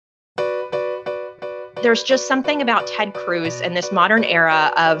There's just something about Ted Cruz and this modern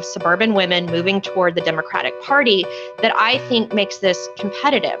era of suburban women moving toward the Democratic Party that I think makes this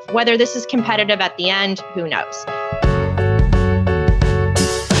competitive. Whether this is competitive at the end, who knows?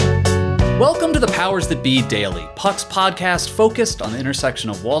 Welcome to the Powers That Be Daily, Puck's podcast focused on the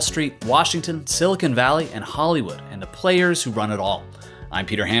intersection of Wall Street, Washington, Silicon Valley, and Hollywood, and the players who run it all. I'm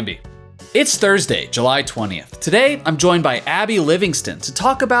Peter Hamby. It's Thursday, July 20th. Today, I'm joined by Abby Livingston to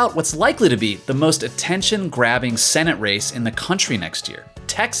talk about what's likely to be the most attention-grabbing Senate race in the country next year,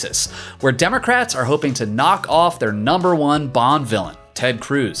 Texas, where Democrats are hoping to knock off their number one Bond villain, Ted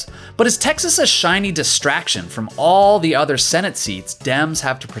Cruz. But is Texas a shiny distraction from all the other Senate seats Dems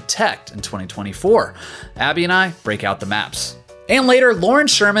have to protect in 2024? Abby and I break out the maps. And later, Lauren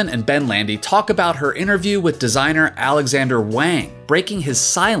Sherman and Ben Landy talk about her interview with designer Alexander Wang, breaking his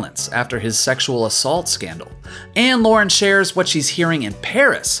silence after his sexual assault scandal. And Lauren shares what she's hearing in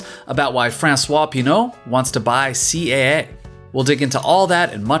Paris about why Francois Pinault wants to buy CAA. We'll dig into all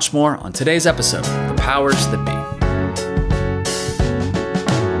that and much more on today's episode of The Powers That Be.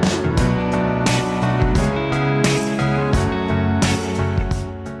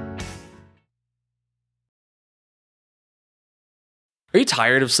 Are you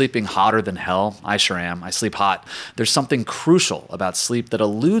tired of sleeping hotter than hell? I sure am. I sleep hot. There's something crucial about sleep that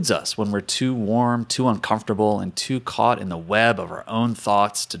eludes us when we're too warm, too uncomfortable, and too caught in the web of our own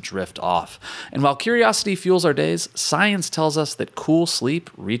thoughts to drift off. And while curiosity fuels our days, science tells us that cool sleep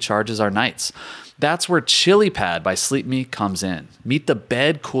recharges our nights. That's where ChiliPad by Sleep Me comes in. Meet the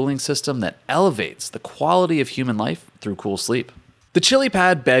bed cooling system that elevates the quality of human life through cool sleep. The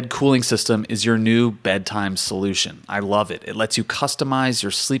ChiliPad bed cooling system is your new bedtime solution. I love it. It lets you customize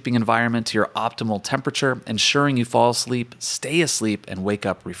your sleeping environment to your optimal temperature, ensuring you fall asleep, stay asleep, and wake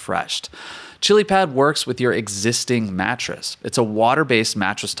up refreshed. ChiliPad works with your existing mattress. It's a water-based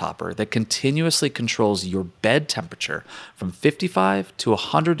mattress topper that continuously controls your bed temperature from 55 to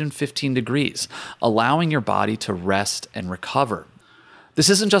 115 degrees, allowing your body to rest and recover. This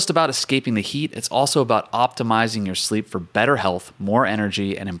isn't just about escaping the heat, it's also about optimizing your sleep for better health, more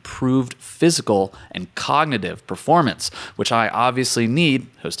energy, and improved physical and cognitive performance, which I obviously need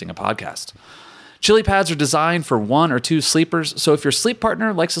hosting a podcast. ChiliPads are designed for one or two sleepers, so if your sleep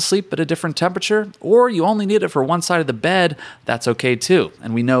partner likes to sleep at a different temperature, or you only need it for one side of the bed, that's okay too,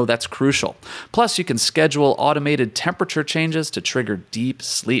 and we know that's crucial. Plus, you can schedule automated temperature changes to trigger deep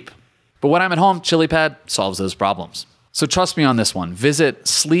sleep. But when I'm at home, ChiliPad solves those problems. So trust me on this one. Visit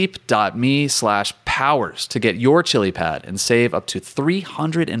sleep.me/powers to get your ChiliPad and save up to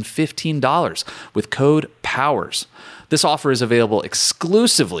 $315 with code POWERS. This offer is available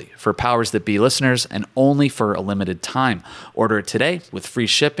exclusively for Powers That Be listeners and only for a limited time. Order it today with free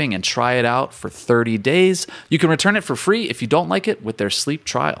shipping and try it out for 30 days. You can return it for free if you don't like it with their sleep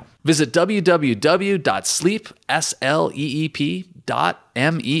trial. Visit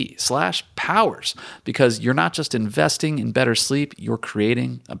www.sleep.me/powers because you're not just investing in better sleep, you're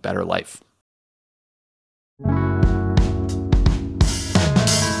creating a better life.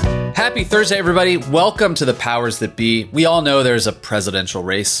 Happy Thursday, everybody. Welcome to the Powers That Be. We all know there's a presidential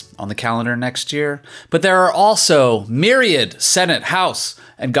race on the calendar next year, but there are also myriad Senate, House,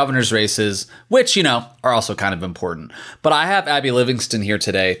 and governor's races, which, are also kind of important. But I have Abby Livingston here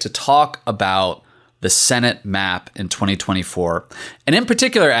today to talk about the Senate map in 2024. And in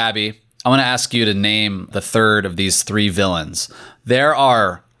particular, Abby, I want to ask you to name the third of these three villains. There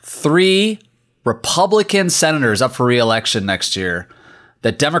are three Republican senators up for re-election next year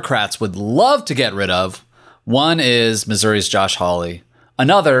that Democrats would love to get rid of. One is Missouri's Josh Hawley.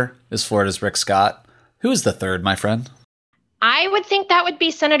 Another is Florida's Rick Scott. Who is the third, my friend? I would think that would be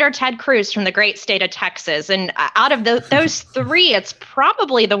Senator Ted Cruz from the great state of Texas. And out of those three, it's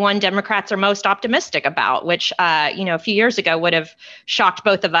probably the one Democrats are most optimistic about, which, a few years ago would have shocked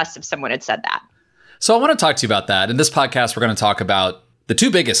both of us if someone had said that. So I want to talk to you about that. In this podcast, we're going to talk about the two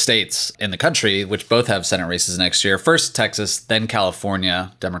biggest states in the country, which both have Senate races next year. First, Texas, then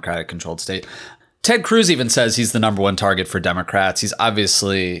California, Democratic-controlled state. Ted Cruz even says he's the number one target for Democrats. He's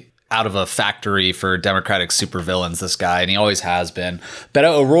obviously out of a factory for Democratic supervillains, this guy, and he always has been.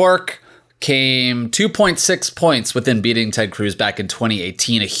 Beto O'Rourke came 2.6 points within beating Ted Cruz back in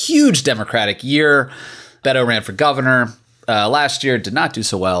 2018, a huge Democratic year. Beto ran for governor last year, did not do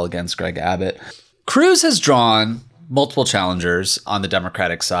so well against Greg Abbott. Cruz has drawn multiple challengers on the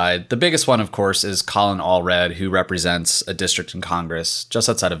Democratic side. The biggest one, of course, is Colin Allred, who represents a district in Congress just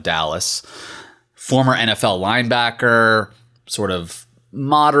outside of Dallas. Former NFL linebacker, sort of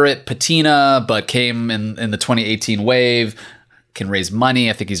moderate patina, but came in the 2018 wave, can raise money.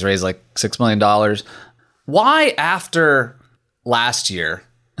 I think he's raised like $6 million. Why, after last year,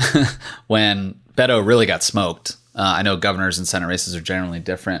 when Beto really got smoked. I know governors and Senate races are generally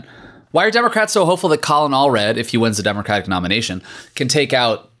different. Why are Democrats so hopeful that Colin Allred, if he wins the Democratic nomination, can take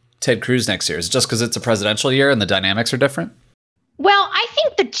out Ted Cruz next year? Is it just because it's a presidential year and the dynamics are different? Well, I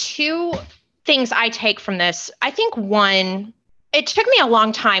think the two things I take from this, I think one, it took me a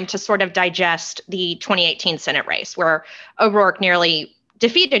long time to sort of digest the 2018 Senate race where O'Rourke nearly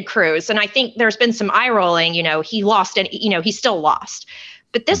defeated Cruz. And I think there's been some eye rolling, he lost and, he still lost.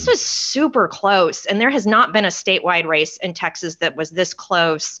 But this was super close. And there has not been a statewide race in Texas that was this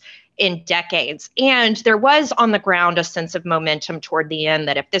close in decades. And there was on the ground a sense of momentum toward the end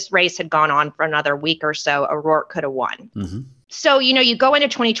that if this race had gone on for another week or so, O'Rourke could have won. Mm-hmm. So, you go into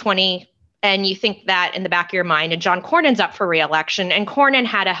 2020 and you think that in the back of your mind, and John Cornyn's up for re-election, and Cornyn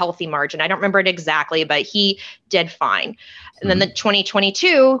had a healthy margin. I don't remember it exactly, but he did fine. And then the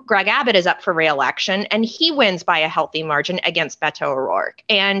 2022, Greg Abbott is up for re-election, and he wins by a healthy margin against Beto O'Rourke.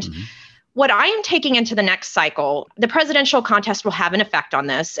 And what I am taking into the next cycle, the presidential contest will have an effect on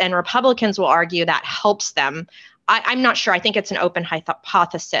this, and Republicans will argue that helps them. I'm not sure. I think it's an open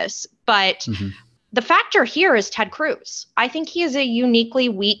hypothesis. But the factor here is Ted Cruz. I think he is a uniquely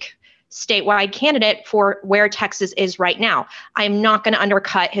weak statewide candidate for where Texas is right now. I'm not going to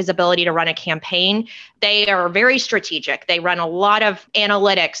undercut his ability to run a campaign. They are very strategic. They run a lot of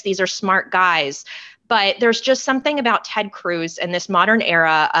analytics. These are smart guys. But there's just something about Ted Cruz in this modern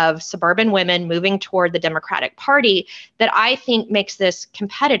era of suburban women moving toward the Democratic Party that I think makes this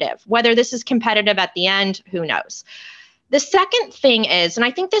competitive. Whether this is competitive at the end, who knows? The second thing is, and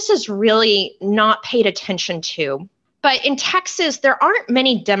I think this is really not paid attention to, but in Texas, there aren't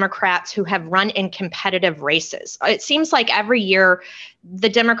many Democrats who have run in competitive races. It seems like every year the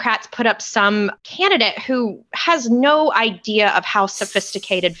Democrats put up some candidate who has no idea of how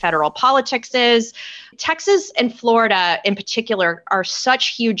sophisticated federal politics is. Texas and Florida in particular are such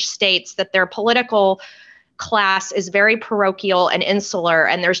huge states that their political class is very parochial and insular,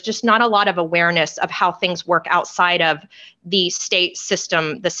 and there's just not a lot of awareness of how things work outside of the state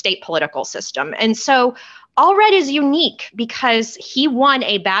system, the state political system. And so Allred is unique because he won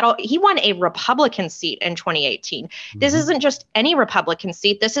a Republican seat in 2018. This isn't just any Republican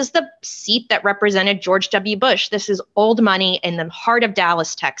seat. This is the seat that represented George W. Bush. This is old money in the heart of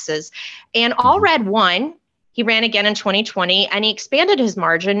Dallas, Texas. And Allred won. He ran again in 2020 and he expanded his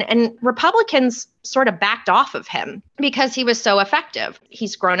margin, and Republicans sort of backed off of him because he was so effective.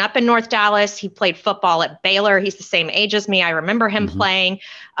 He's grown up in North Dallas. He played football at Baylor. He's the same age as me. I remember him playing.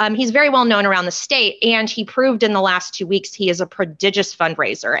 He's very well known around the state, and he proved in the last 2 weeks he is a prodigious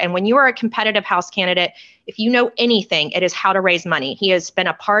fundraiser. And when you are a competitive House candidate, if you know anything, it is how to raise money. He has been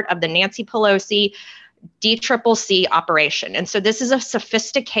a part of the Nancy Pelosi DCCC operation. And so this is a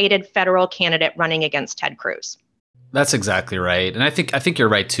sophisticated federal candidate running against Ted Cruz. That's exactly right. And I think you're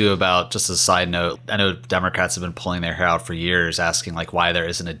right too about, just as a side note, I know Democrats have been pulling their hair out for years asking like why there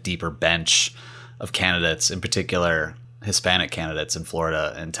isn't a deeper bench of candidates, in particular Hispanic candidates in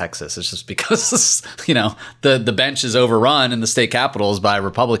Florida and Texas. It's just because, the bench is overrun in the state capitals by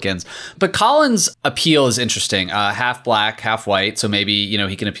Republicans. But Colin's appeal is interesting. Half black, half white. So maybe,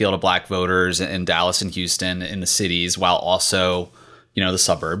 he can appeal to black voters in Dallas and Houston in the cities, while also, the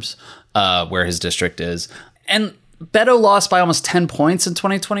suburbs where his district is. And Beto lost by almost 10 points in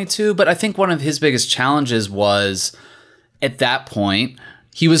 2022. But I think one of his biggest challenges was at that point,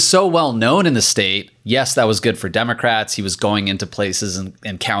 he was so well known in the state. Yes, that was good for Democrats. He was going into places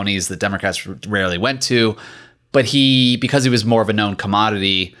and counties that Democrats rarely went to. But because he was more of a known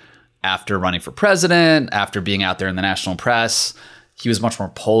commodity after running for president, after being out there in the national press, he was much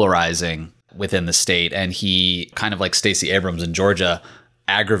more polarizing within the state. And he, kind of like Stacey Abrams in Georgia,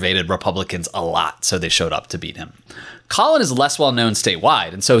 aggravated Republicans a lot. So they showed up to beat him. Colin is less well known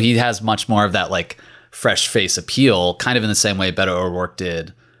statewide. And so he has much more of that like fresh face appeal, kind of in the same way Beto O'Rourke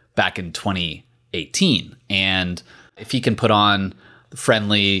did back in 2018. And if he can put on the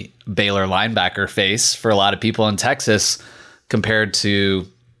friendly Baylor linebacker face for a lot of people in Texas compared to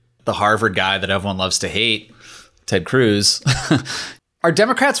the Harvard guy that everyone loves to hate, Ted Cruz, are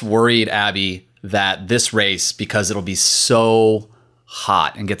Democrats worried, Abby, that this race, because it'll be so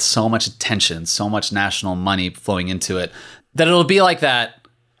hot and get so much attention, so much national money flowing into it, that it'll be like that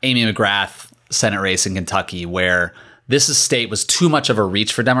Amy McGrath Senate race in Kentucky, where this state was too much of a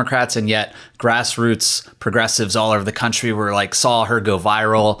reach for Democrats, and yet grassroots progressives all over the country were like, saw her go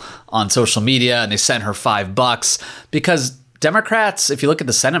viral on social media and they sent her $5 because Democrats, if you look at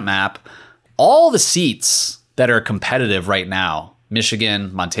the Senate map, all the seats that are competitive right now,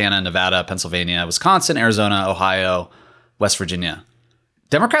 Michigan, Montana, Nevada, Pennsylvania, Wisconsin, Arizona, Ohio, West Virginia,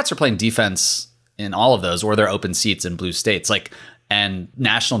 Democrats are playing defense in all of those, or they're open seats in blue states. Like, And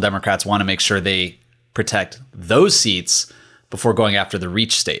national Democrats want to make sure they protect those seats before going after the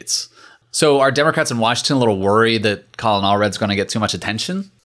reach states. So are Democrats in Washington a little worried that Colin Allred's going to get too much attention?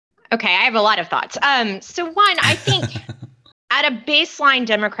 Okay, I have a lot of thoughts. So one, I think at a baseline,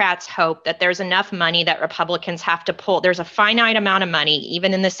 Democrats hope that there's enough money that Republicans have to pull. There's a finite amount of money,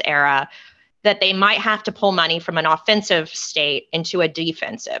 even in this era, that they might have to pull money from an offensive state into a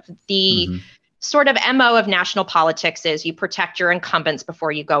defensive. The sort of MO of national politics is you protect your incumbents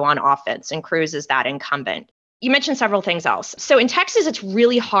before you go on offense, and Cruz is that incumbent. You mentioned several things else. So in Texas, it's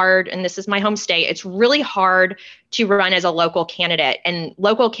really hard, and this is my home state, it's really hard to run as a local candidate. And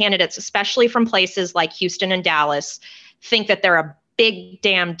local candidates, especially from places like Houston and Dallas, think that they're a big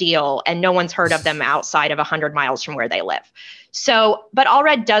damn deal and no one's heard of them outside of 100 miles from where they live. So, but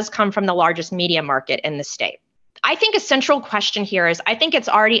Allred does come from the largest media market in the state. I think a central question here is, I think it's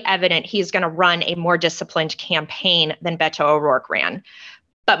already evident he's going to run a more disciplined campaign than Beto O'Rourke ran.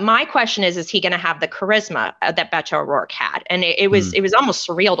 But my question is he going to have the charisma that Beto O'Rourke had? And it was almost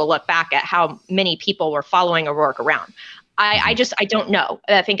surreal to look back at how many people were following O'Rourke around. I don't know.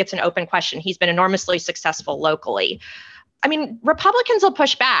 I think it's an open question. He's been enormously successful locally. I mean, Republicans will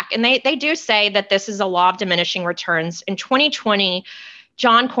push back, and they do say that this is a law of diminishing returns. In 2020,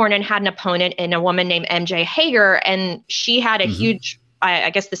 John Cornyn had an opponent in a woman named MJ Hager, and she had a huge, I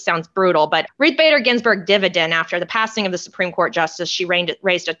guess this sounds brutal, but Ruth Bader Ginsburg dividend after the passing of the Supreme Court justice. She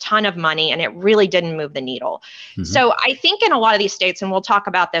raised a ton of money, and it really didn't move the needle. So I think in a lot of these states, and we'll talk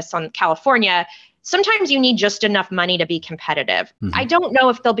about this on California, sometimes you need just enough money to be competitive. I don't know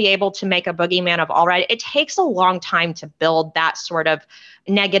if they'll be able to make a boogeyman of Allred. It takes a long time to build that sort of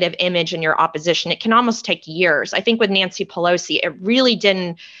negative image in your opposition. It can almost take years. I think with Nancy Pelosi, it really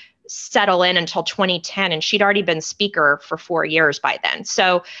didn't settle in until 2010, and she'd already been speaker for 4 years by then.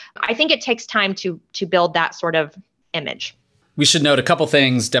 So I think it takes time to build that sort of image. We should note a couple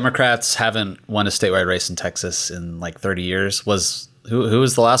things. Democrats haven't won a statewide race in Texas in like 30 years. Who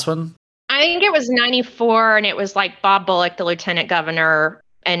was the last one? I think it was 94, and it was like Bob Bullock, the lieutenant governor,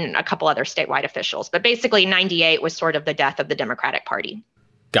 and a couple other statewide officials. But basically 98 was sort of the death of the Democratic Party.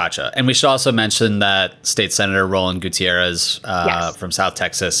 Gotcha. And we should also mention that State Senator Roland Gutierrez from South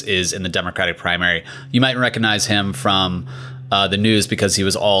Texas is in the Democratic primary. You might recognize him from the news because he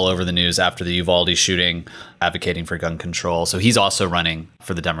was all over the news after the Uvalde shooting, advocating for gun control. So he's also running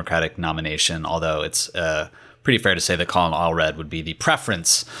for the Democratic nomination, although it's pretty fair to say that Colin Allred would be the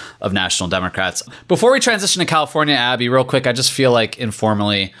preference of national Democrats. Before we transition to California, Abby, real quick, I just feel like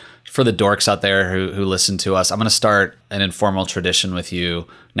informally, for the dorks out there who listen to us, I'm going to start an informal tradition with you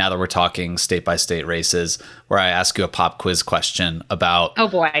now that we're talking state-by-state races, where I ask you a pop quiz question about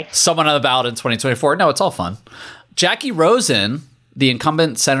someone on the ballot in 2024. No, it's all fun. Jackie Rosen, the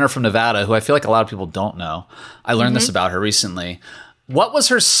incumbent senator from Nevada, who I feel like a lot of people don't know, I learned this about her recently. What was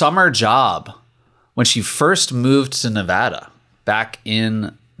her summer job when she first moved to Nevada back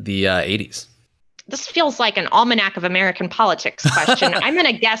in the 80s? This feels like an almanac of American politics question. I'm going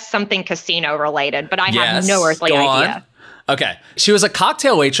to guess something casino related, but I have no earthly idea. Okay. She was a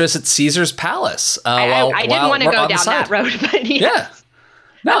cocktail waitress at Caesar's Palace. I didn't want to go down that road, but yeah.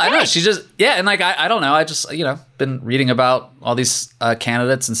 No, okay. I know. She just, and like, I don't know. I just, been reading about all these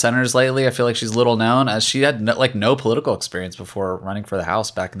candidates and senators lately. I feel like she's little known, as she had no political experience before running for the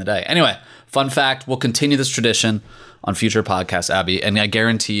House back in the day. Anyway, fun fact, we'll continue this tradition on future podcasts, Abby, and I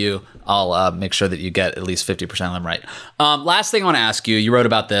guarantee you I'll make sure that you get at least 50% of them right. Last thing I want to ask you, you wrote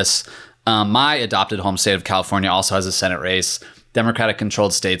about this. My adopted home state of California also has a Senate race,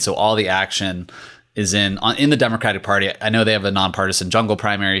 Democratic-controlled state, so all the action is in the Democratic Party. I know they have a nonpartisan jungle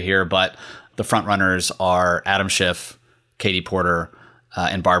primary here, but the front runners are Adam Schiff, Katie Porter,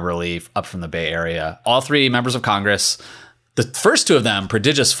 and Barbara Lee up from the Bay Area. All three members of Congress. The first two of them,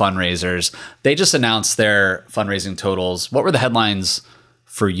 prodigious fundraisers. They just announced their fundraising totals. What were the headlines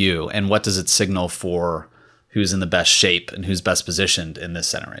for you, and what does it signal for who's in the best shape and who's best positioned in this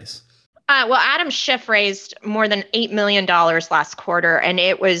Senate race? Well, Adam Schiff raised more than $8 million last quarter, and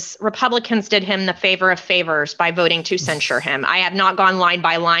it was Republicans did him the favor of favors by voting to censure him. I have not gone line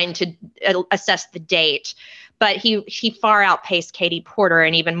by line to assess the date, but he far outpaced Katie Porter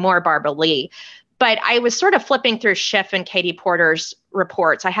and even more Barbara Lee. But I was sort of flipping through Schiff and Katie Porter's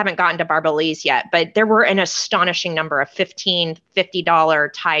reports. I haven't gotten to Barbara Lee's yet, but there were an astonishing number of $15, $50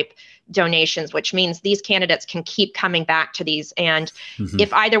 type donations, which means these candidates can keep coming back to these. And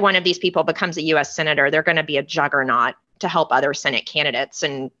if either one of these people becomes a U.S. senator, they're going to be a juggernaut to help other Senate candidates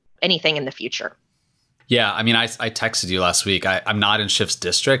and anything in the future. Yeah, I mean, I texted you last week. I'm not in Schiff's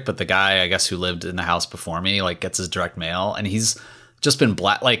district, but the guy, I guess, who lived in the house before me, like, gets his direct mail, and he's just been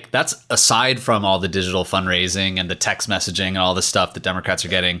black. Like, that's aside from all the digital fundraising and the text messaging and all the stuff that Democrats are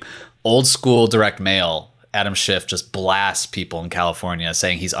getting. Old school direct mail, Adam Schiff just blasts people in California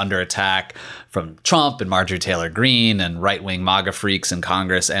saying he's under attack from Trump and Marjorie Taylor Greene and right-wing MAGA freaks in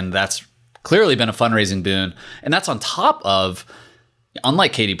Congress. And that's clearly been a fundraising boon. And that's on top of,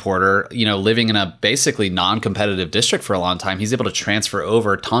 unlike Katie Porter, living in a basically non-competitive district for a long time, he's able to transfer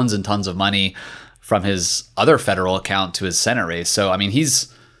over tons and tons of money from his other federal account to his Senate race. So, I mean,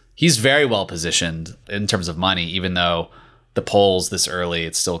 he's very well positioned in terms of money, even though the polls this early,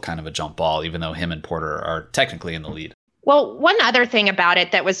 it's still kind of a jump ball, even though him and Porter are technically in the lead. Well, one other thing about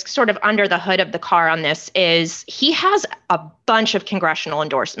it that was sort of under the hood of the car on this is he has a bunch of congressional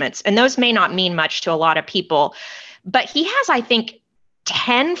endorsements, and those may not mean much to a lot of people, but he has, I think,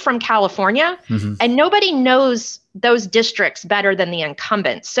 10 from California, and nobody knows those districts better than the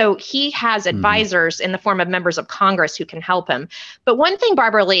incumbents. So he has advisors in the form of members of Congress who can help him. But one thing,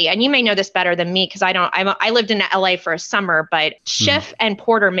 Barbara Lee, and you may know this better than me because I lived in LA for a summer, but Schiff and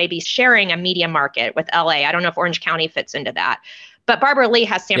Porter may be sharing a media market with LA. I don't know if Orange County fits into that. But Barbara Lee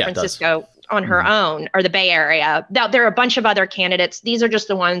has San Francisco on her own, or the Bay Area. Now, there are a bunch of other candidates. These are just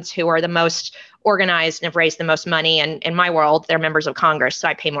the ones who are the most organized and have raised the most money. And in my world, they're members of Congress, so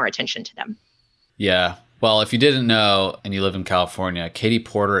I pay more attention to them. Yeah. Well, if you didn't know and you live in California, Katie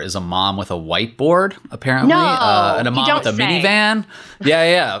Porter is a mom with a whiteboard, apparently. No, and a mom with a minivan.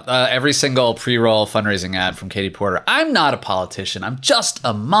 Yeah. Every single pre-roll fundraising ad from Katie Porter. I'm not a politician. I'm just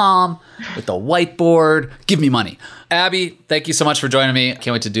a mom with a whiteboard. Give me money. Abby, thank you so much for joining me.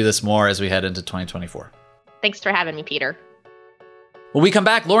 Can't wait to do this more as we head into 2024. Thanks for having me, Peter. When we come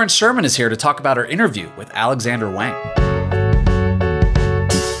back, Lauren Sherman is here to talk about her interview with Alexander Wang.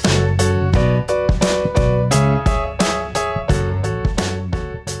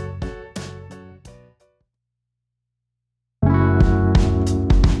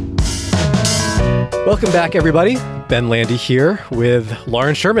 Welcome back, everybody. Ben Landy here with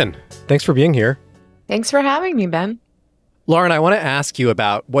Lauren Sherman. Thanks for being here. Thanks for having me, Ben. Lauren, I want to ask you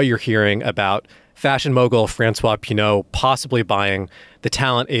about what you're hearing about fashion mogul Francois Pinault possibly buying the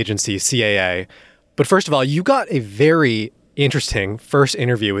talent agency CAA. But first of all, you got a very interesting first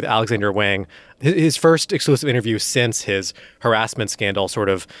interview with Alexander Wang. His first exclusive interview since his harassment scandal sort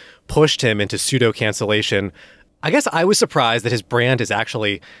of pushed him into pseudo-cancellation. I guess I was surprised that his brand is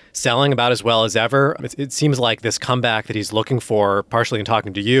actually selling about as well as ever. It seems like this comeback that he's looking for, partially in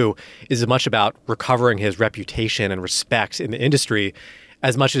talking to you, is as much about recovering his reputation and respect in the industry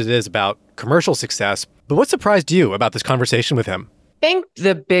as much as it is about commercial success. But what surprised you about this conversation with him? I think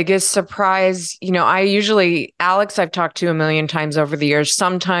the biggest surprise, Alex, I've talked to a million times over the years,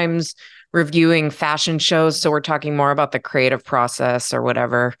 sometimes reviewing fashion shows. So we're talking more about the creative process or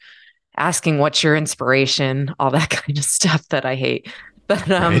whatever. Asking what's your inspiration, all that kind of stuff that I hate. But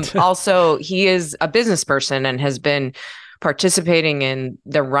right. Also, he is a business person and has been participating in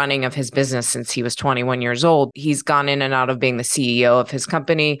the running of his business since he was 21 years old. He's gone in and out of being the CEO of his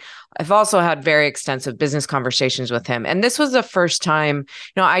company. I've also had very extensive business conversations with him. And this was the first time,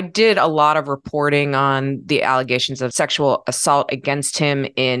 I did a lot of reporting on the allegations of sexual assault against him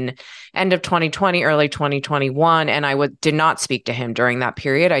in end of 2020, early 2021. And I did not speak to him during that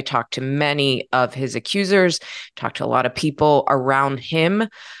period. I talked to many of his accusers, talked to a lot of people around him.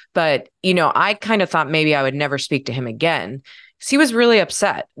 But, I kind of thought maybe I would never speak to him again. So he was really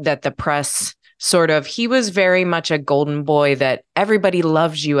upset that the press he was very much a golden boy that everybody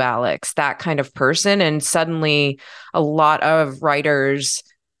loves you, Alex, that kind of person. And suddenly a lot of writers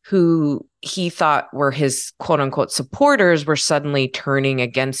who he thought were his quote unquote supporters were suddenly turning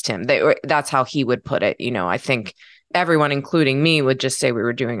against him. That's how he would put it. I think everyone, including me, would just say we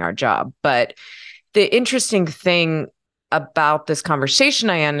were doing our job. But the interesting thing about this conversation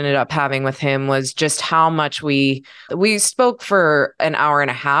I ended up having with him was just how much we spoke for an hour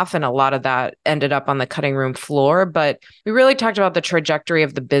and a half, and a lot of that ended up on the cutting room floor. But we really talked about the trajectory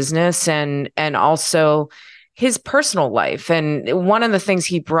of the business and also his personal life. And one of the things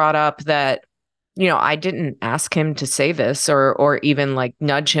he brought up that, I didn't ask him to say this or even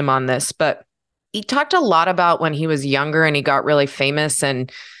nudge him on this, but he talked a lot about when he was younger and he got really famous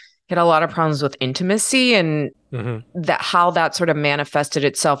and had a lot of problems with intimacy and that how that sort of manifested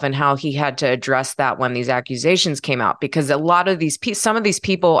itself and how he had to address that when these accusations came out. Because a lot of some of these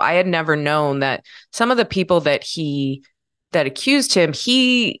people, I had never known that some of the people that accused him,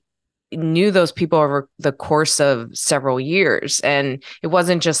 he knew those people over the course of several years. And it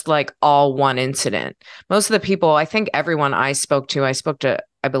wasn't just all one incident. Most of the people, I think everyone I spoke to,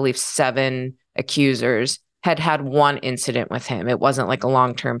 I believe 7 accusers. had one incident with him. It wasn't like a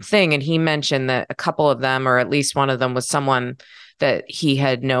long-term thing. And he mentioned that a couple of them, or at least one of them, was someone that he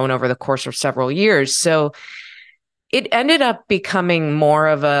had known over the course of several years. So it ended up becoming more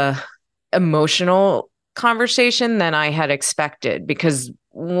of a emotional conversation than I had expected, because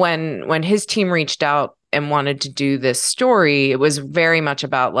when his team reached out and wanted to do this story, it was very much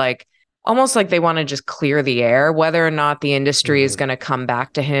about like, almost like they want to just clear the air. Whether or not the industry is going to come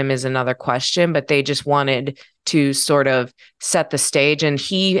back to him is another question, but they just wanted to sort of set the stage. And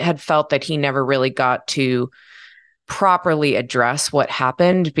he had felt that he never really got to properly address what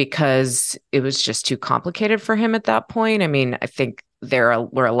happened because it was just too complicated for him at that point. I mean, I think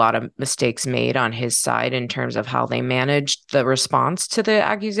were a lot of mistakes made on his side in terms of how they managed the response to the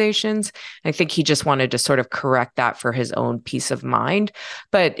accusations. I think he just wanted to sort of correct that for his own peace of mind.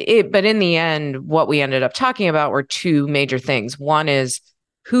 But in the end, what we ended up talking about were two major things. One is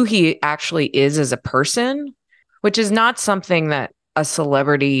who he actually is as a person, which is not something that a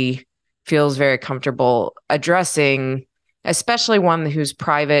celebrity feels very comfortable addressing, especially one who's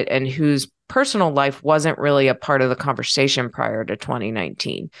private and whose personal life wasn't really a part of the conversation prior to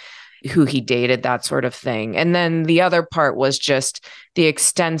 2019, who he dated, that sort of thing. And then the other part was just the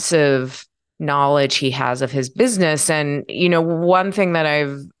extensive knowledge he has of his business. And, you know, one thing that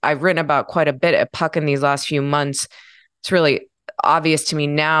I've written about quite a bit at Puck in these last few months, it's really obvious to me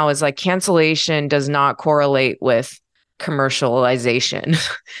now, is like cancellation does not correlate with commercialization.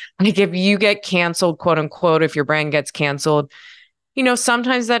 Like if you get canceled, quote unquote, if your brand gets canceled, you know,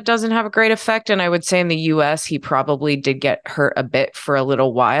 sometimes that doesn't have a great effect. And I would say in the US, he probably did get hurt a bit for a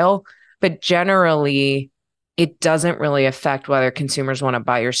little while, but generally it doesn't really affect whether consumers want to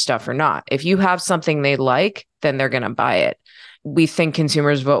buy your stuff or not. If you have something they like, then they're going to buy it. We think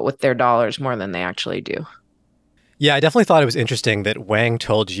consumers vote with their dollars more than they actually do. Yeah, I definitely thought it was interesting that Wang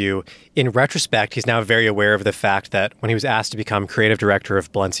told you, in retrospect, he's now very aware of the fact that when he was asked to become creative director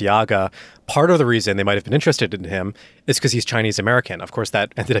of Balenciaga, part of the reason they might have been interested in him is because he's Chinese American. Of course,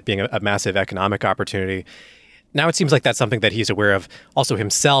 that ended up being a massive economic opportunity. Now it seems like that's something that he's aware of also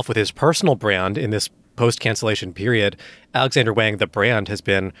himself with his personal brand in this post-cancellation period. Alexander Wang, the brand, has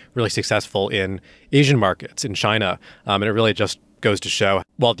been really successful in Asian markets, in China, and it really just goes to show,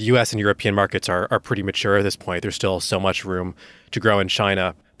 while the US and European markets are pretty mature at this point, there's still so much room to grow in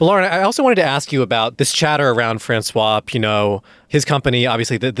China. But Lauren, I also wanted to ask you about this chatter around Francois Pinault, his company,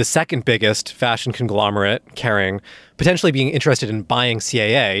 obviously the second biggest fashion conglomerate, Kering, potentially being interested in buying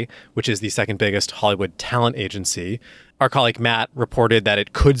CAA, which is the second biggest Hollywood talent agency. Our colleague Matt reported that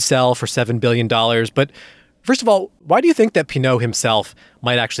it could sell for $7 billion. But first of all, why do you think that Pinault himself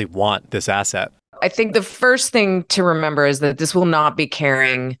might actually want this asset? I think the first thing to remember is that this will not be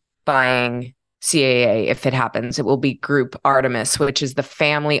Kering buying CAA if it happens. It will be Group Artemis, which is the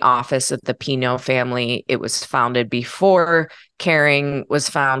family office of the Pinault family. It was founded before Kering was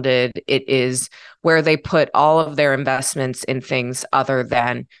founded. It is where they put all of their investments in things other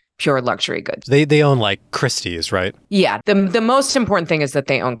than pure luxury goods. They own like Christie's, right? Yeah. The most important thing is that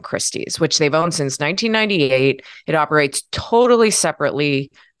they own Christie's, which they've owned since 1998. It operates totally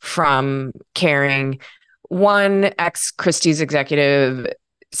separately from Kering. One ex-Christie's executive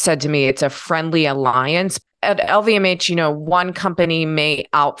said to me, it's a friendly alliance. At LVMH, you know, one company may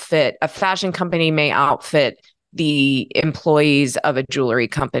outfit, a fashion company may outfit the employees of a jewelry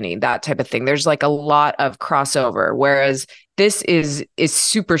company, that type of thing. There's like a lot of crossover, whereas this is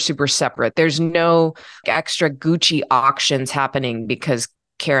super, super separate. There's no extra Gucci auctions happening because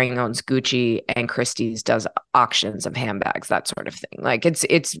Kering owns Gucci and Christie's does auctions of handbags, that sort of thing. Like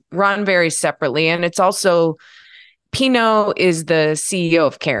it's run very separately. And it's also, Pinault is the CEO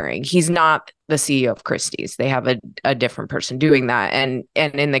of Kering. He's not the CEO of Christie's. They have a different person doing that. And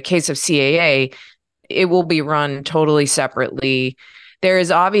in the case of CAA, it will be run totally separately. There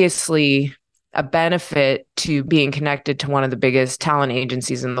is obviously a benefit to being connected to one of the biggest talent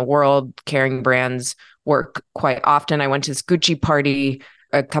agencies in the world. Kering brands work quite often. I went to this Gucci party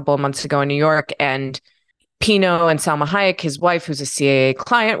a couple of months ago in New York, and Pinault and Salma Hayek, his wife, who's a CAA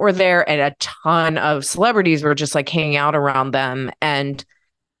client, were there, and a ton of celebrities were just like hanging out around them. And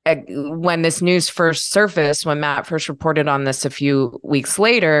when this news first surfaced, when Matt first reported on this a few weeks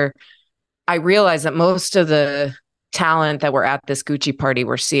later, I realized that most of the talent that were at this Gucci party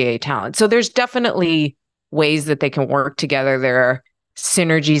were CAA talent. So there's definitely ways that they can work together. There are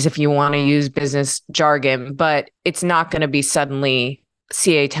synergies, if you want to use business jargon, but it's not going to be suddenly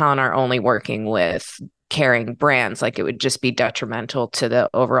CAA talent are only working with Kering brands. Like it would just be detrimental to the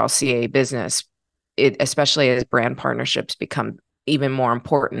overall CAA business, especially as brand partnerships become even more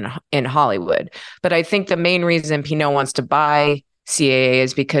important in Hollywood. But I think the main reason Pinault wants to buy CAA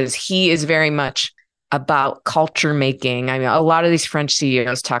is because he is very much about culture making. I mean, a lot of these French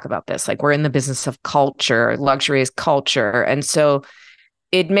CEOs talk about this, like we're in the business of culture, luxury is culture. And so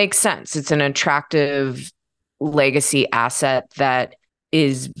it makes sense. It's an attractive legacy asset that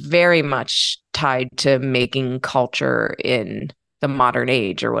is very much tied to making culture in the modern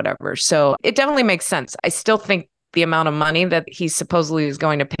age or whatever. So it definitely makes sense. I still think the amount of money that he supposedly is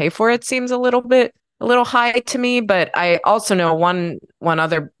going to pay for it seems a little high to me. But I also know one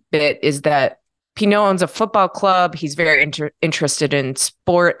other bit is that Pinault owns a football club. He's very interested in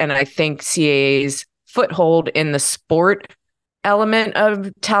sport. And I think CAA's foothold in the sport element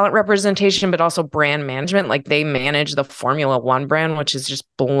of talent representation, but also brand management, like they manage the Formula One brand, which has just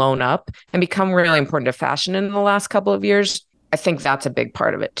blown up and become really important to fashion in the last couple of years. I think that's a big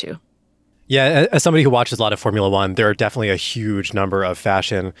part of it too. Yeah, as somebody who watches a lot of Formula One, there are definitely a huge number of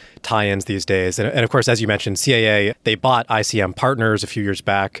fashion tie-ins these days. And of course, as you mentioned, CAA, they bought ICM Partners a few years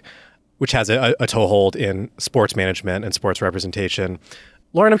back, which has a toehold in sports management and sports representation.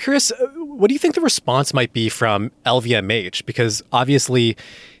 Lauren, I'm curious, what do you think the response might be from LVMH? Because obviously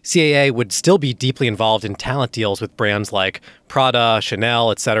CAA would still be deeply involved in talent deals with brands like Prada,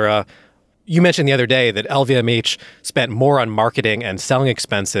 Chanel, et cetera. You mentioned the other day that LVMH spent more on marketing and selling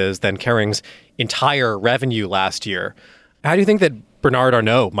expenses than Kering's entire revenue last year. How do you think that Bernard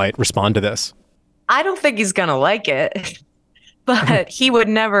Arnault might respond to this? I don't think he's going to like it, but he would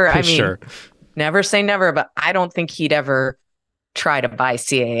never, never say never, but I don't think he'd ever try to buy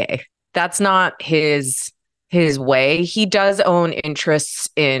CAA. That's not his way. He does own interests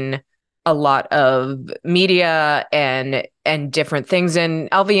in a lot of media and different things. And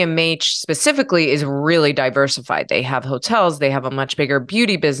LVMH specifically is really diversified. They have hotels. They have a much bigger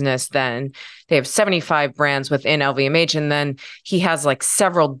beauty business than they have 75 brands within LVMH. And then he has like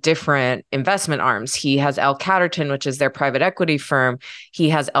several different investment arms. He has L Catterton, which is their private equity firm. He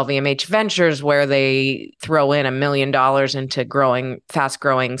has LVMH Ventures, where they throw in $1 million into fast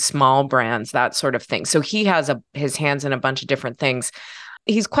growing small brands, that sort of thing. So he has his hands in a bunch of different things.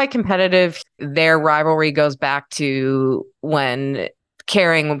 He's quite competitive. Their rivalry goes back to when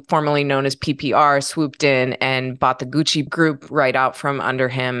Kering, formerly known as PPR, swooped in and bought the Gucci group right out from under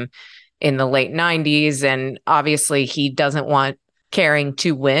him in the late 90s. And obviously he doesn't want Kering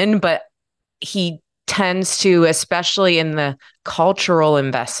to win, but he tends to, especially in the cultural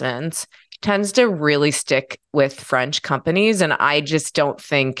investments, tends to really stick with French companies. And I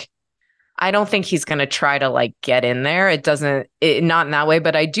don't think he's going to try to like get in there. Not in that way,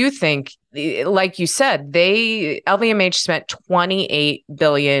 but I do think, like you said, LVMH spent 28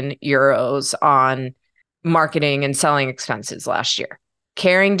 billion euros on marketing and selling expenses last year.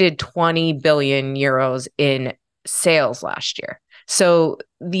 Kering did 20 billion euros in sales last year. So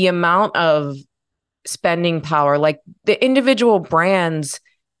the amount of spending power, like the individual brands,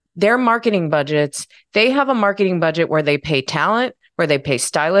 their marketing budgets, they have a marketing budget where they pay talent, where they pay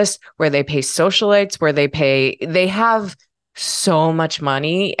stylists, where they pay socialites, they have so much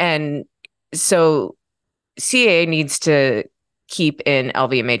money. And so CAA needs to keep in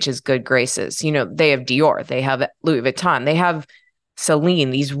LVMH's good graces. You know, they have Dior, they have Louis Vuitton, they have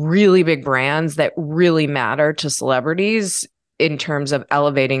Celine, these really big brands that really matter to celebrities in terms of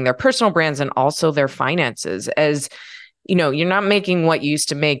elevating their personal brands and also their finances. As you know, you're not making what you used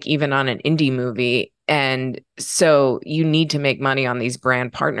to make even on an indie movie. And so you need to make money on these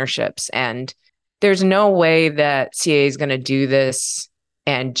brand partnerships. And there's no way that CAA is going to do this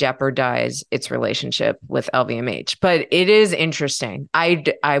and jeopardize its relationship with LVMH. But it is interesting.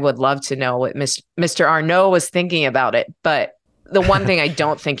 I would love to know what Mr. Arnault was thinking about it. But the one thing I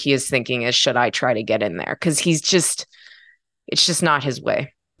don't think he is thinking is, should I try to get in there? Because it's just not his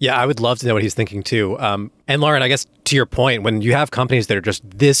way. Yeah, I would love to know what he's thinking too. And Lauren, I guess to your point, when you have companies that are just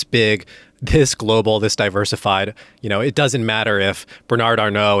this big, this global, this diversified, you know, it doesn't matter if Bernard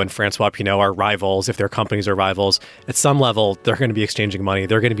Arnault and Francois Pinault are rivals, if their companies are rivals. At some level, they're going to be exchanging money.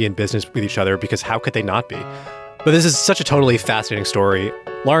 They're going to be in business with each other, because how could they not be? But this is such a totally fascinating story.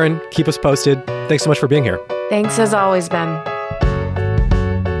 Lauren, keep us posted. Thanks so much for being here. Thanks as always, Ben.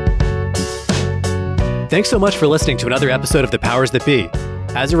 Thanks so much for listening to another episode of The Powers That Be.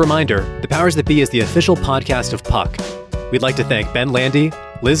 As a reminder, The Powers That Be is the official podcast of Puck. We'd like to thank Ben Landy,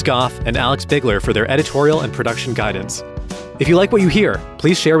 Liz Goff, and Alex Bigler for their editorial and production guidance. If you like what you hear,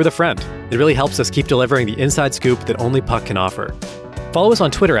 please share with a friend. It really helps us keep delivering the inside scoop that only Puck can offer. Follow us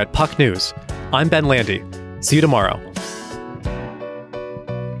on Twitter at Puck News. I'm Ben Landy. See you tomorrow.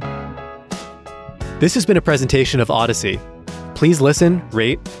 This has been a presentation of Odyssey. Please listen,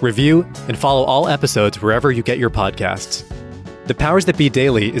 rate, review, and follow all episodes wherever you get your podcasts. The Powers That Be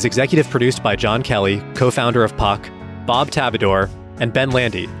Daily is executive produced by John Kelly, co-founder of Puck, Bob Tabador, and Ben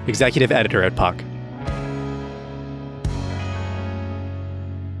Landy, executive editor at Puck.